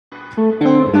Today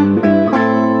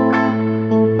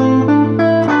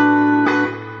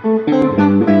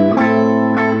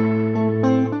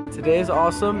is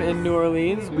awesome in New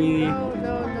Orleans. We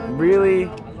really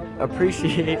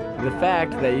appreciate the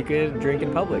fact that you could drink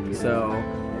in public. So,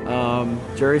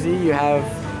 Jersey, you have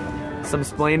some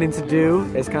splaining to do.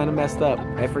 It's kind of messed up.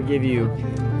 I forgive you.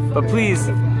 But please,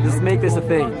 just make this a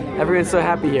thing. Everyone's so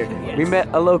happy here. We met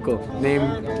a local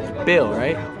named Bill,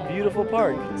 right? Beautiful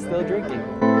park, still drinking.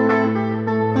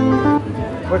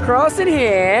 We're crossing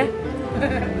here.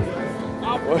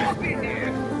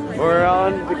 We're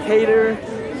on Decatur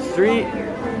Street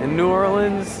in New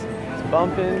Orleans. It's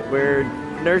bumping. We're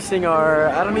nursing our,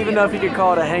 I don't even know if you could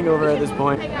call it a hangover at this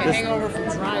point. Hangover from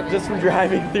driving. Just from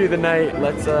driving through the night.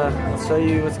 Let's show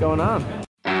you what's going on.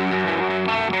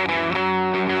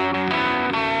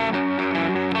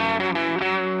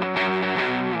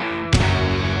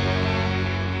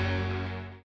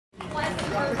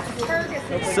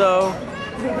 So,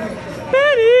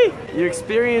 Betty, you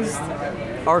experienced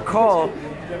our call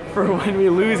for when we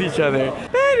lose each other.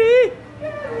 Betty,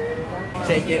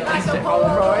 take it as a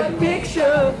Polaroid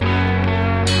picture.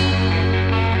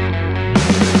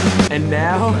 And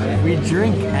now we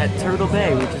drink at Turtle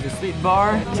Bay, which is a sweet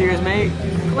bar. Cheers, mate.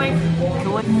 Clink.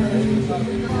 Clink.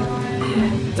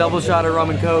 Double shot of rum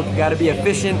and coke. You gotta be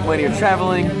efficient when you're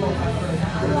traveling.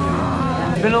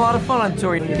 It's been a lot of fun on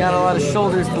tour. You got a lot of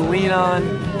shoulders to lean on,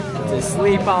 to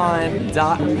sleep on.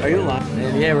 Are you alive?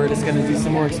 And yeah, we're just gonna do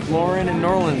some more exploring in New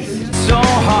Orleans. So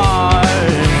hard.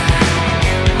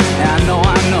 I know.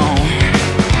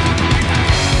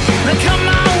 Come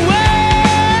my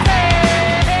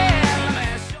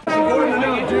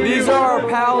way. These are our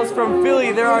pals from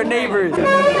Philly. They're our neighbors.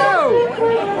 Yo!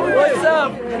 What's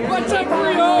up? What's up,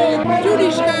 Rio? Do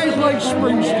these guys like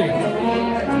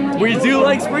Springsteen? We do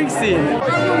like Springsteen. I'm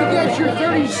gonna guess you're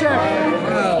 37.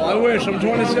 Wow, I wish. I'm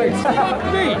 26. Me,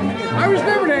 I was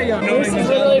never that young. He's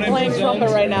literally playing trumpet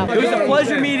right now. It was a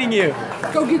pleasure meeting you.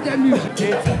 Go get that music.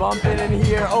 It's bumping in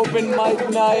here, open mic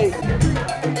night.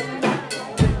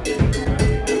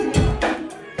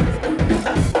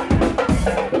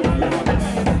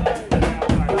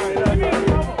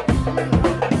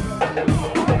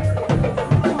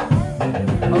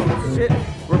 Oh shit,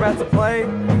 we're about to play.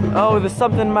 Oh, there's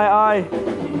something in my eye.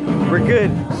 We're good.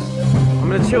 I'm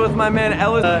gonna chill with my man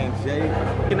Ellis.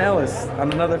 Fucking Ellis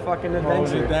on another fucking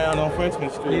adventure. Down on Frenchman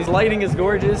Street. His lighting is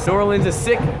gorgeous. New Orleans is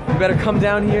sick. You better come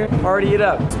down here, party it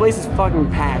up. This place is fucking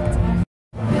packed.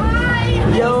 Hi!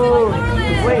 Yo!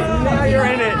 Wait, now you're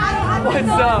in it. What's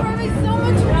up? We're having so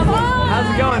much fun! How's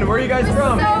it going? Where are you guys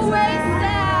from? So wasted!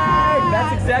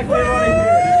 That's exactly what I want to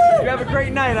hear. You have a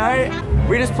great night, alright?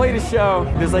 We just played a show.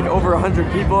 There's like over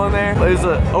 100 people in there. It was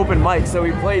an open mic, so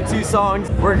we played 2 songs.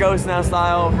 We're Ghost Now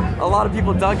style. A lot of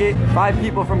people dug it. 5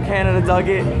 people from Canada dug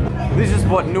it. This is just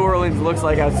what New Orleans looks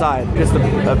like outside. Just a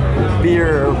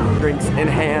beer or drinks in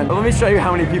hand. But let me show you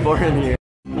how many people are in here.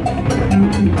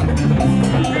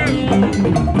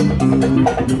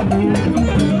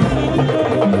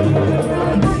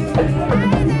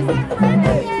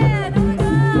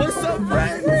 What's up,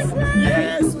 friends?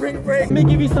 Yeah, spring break. Let me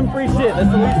give you some free shit. That's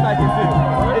the least I can do.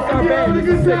 It's our band.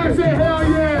 Good time, say hell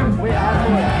yeah. Wait,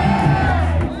 I'm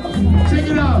Check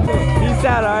it out. Peace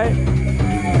out, alright?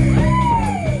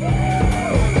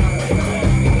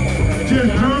 Just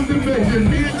drums and bass. Just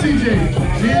me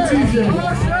and TJ.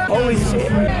 Holy shit.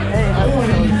 Hey, how's it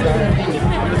going?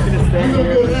 I'm just gonna stay here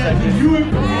for a second.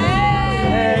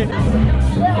 Hey.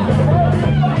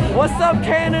 What's up,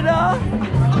 Canada?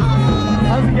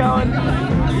 How's it going?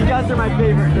 You guys are my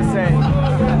favorite to say.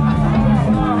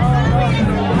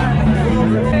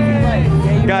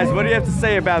 Guys, what do you have to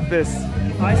say about this?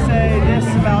 I say this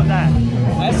about that.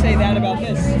 I say that about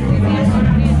this.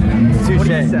 Touche. What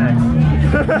do you say?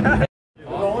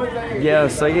 Yo,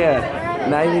 so yeah,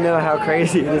 now you know how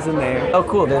crazy it is in there. Oh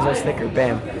cool, there's our sticker,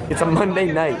 bam. It's a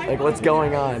Monday night, like what's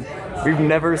going on? We've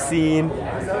never seen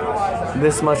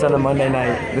this much on a Monday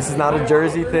night. This is not a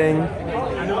Jersey thing.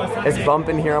 It's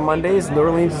bumping here on Mondays. New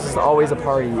Orleans is just always a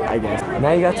party, I guess.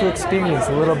 Now you got to experience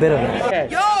a little bit of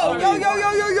that. Yo,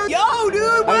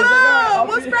 dude, what up?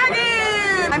 What's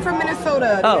cracking? I'm from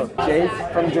Minnesota. Oh, Jake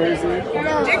from Jersey.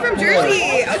 Jake from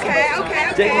Jersey. Okay.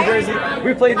 Jake from Jersey.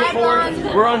 We played before.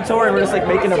 We're on tour and we're just like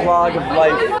making a vlog of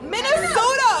life.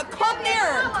 Minnesota, come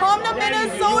there. Come to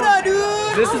Minnesota,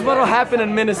 dude. This is what'll happen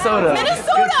in Minnesota.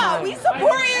 Minnesota, we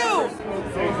support you.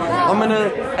 I'm gonna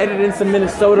edit in some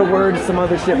Minnesota words, some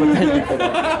other shit, but thank you for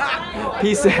that.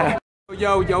 Peace out.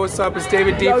 Yo, what's up? It's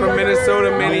David D from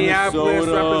Minnesota, Minneapolis,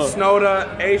 reppin'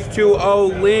 Snoda,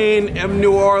 H2O, Lean, M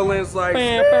New Orleans, like.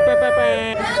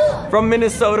 from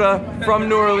Minnesota, from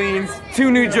New Orleans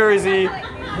to New Jersey.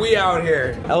 We out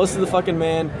here. Ellis is the fucking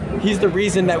man. He's the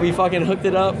reason that we fucking hooked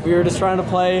it up. We were just trying to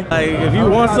play. Like, if you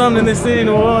want something in this city,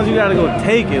 New Orleans, you gotta go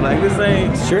take it. Like, this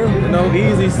ain't no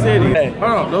easy city. Hey.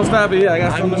 Hold on, don't stop it yet. I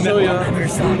got something to show you.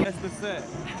 That's the set.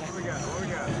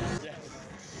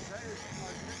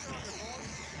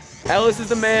 Ellis is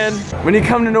the man. When you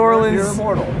come to New Orleans,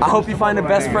 I hope you find a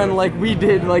best friend like we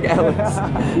did, like Ellis.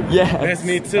 Yeah. That's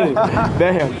me too.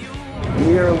 Damn.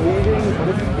 We are leaving.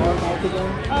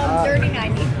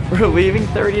 3090. We're leaving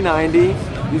 3090.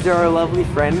 These are our lovely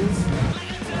friends.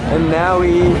 And now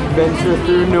we venture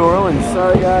through New Orleans.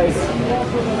 Sorry guys.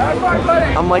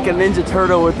 I'm like a Ninja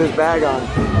Turtle with this bag on.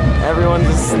 Everyone's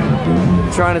just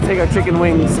trying to take our chicken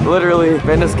wings. Literally,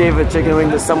 Ben just gave a chicken wing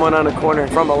to someone on a corner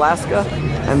from Alaska,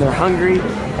 and they're hungry,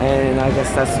 and I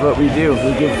guess that's what we do.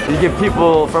 We give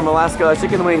people from Alaska a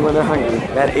chicken wing when they're hungry.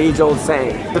 That age-old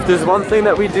saying. If there's one thing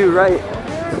that we do right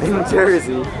in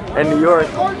Jersey and New York,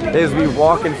 is we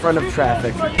walk in front of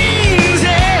traffic. The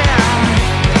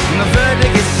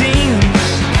verdict it seems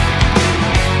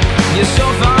you're so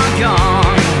far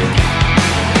gone.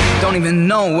 Don't even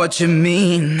know what you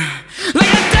mean.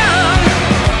 Like a dog,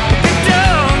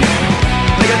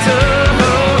 like a dog.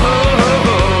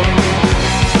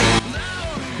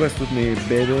 Quest with me,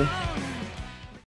 baby.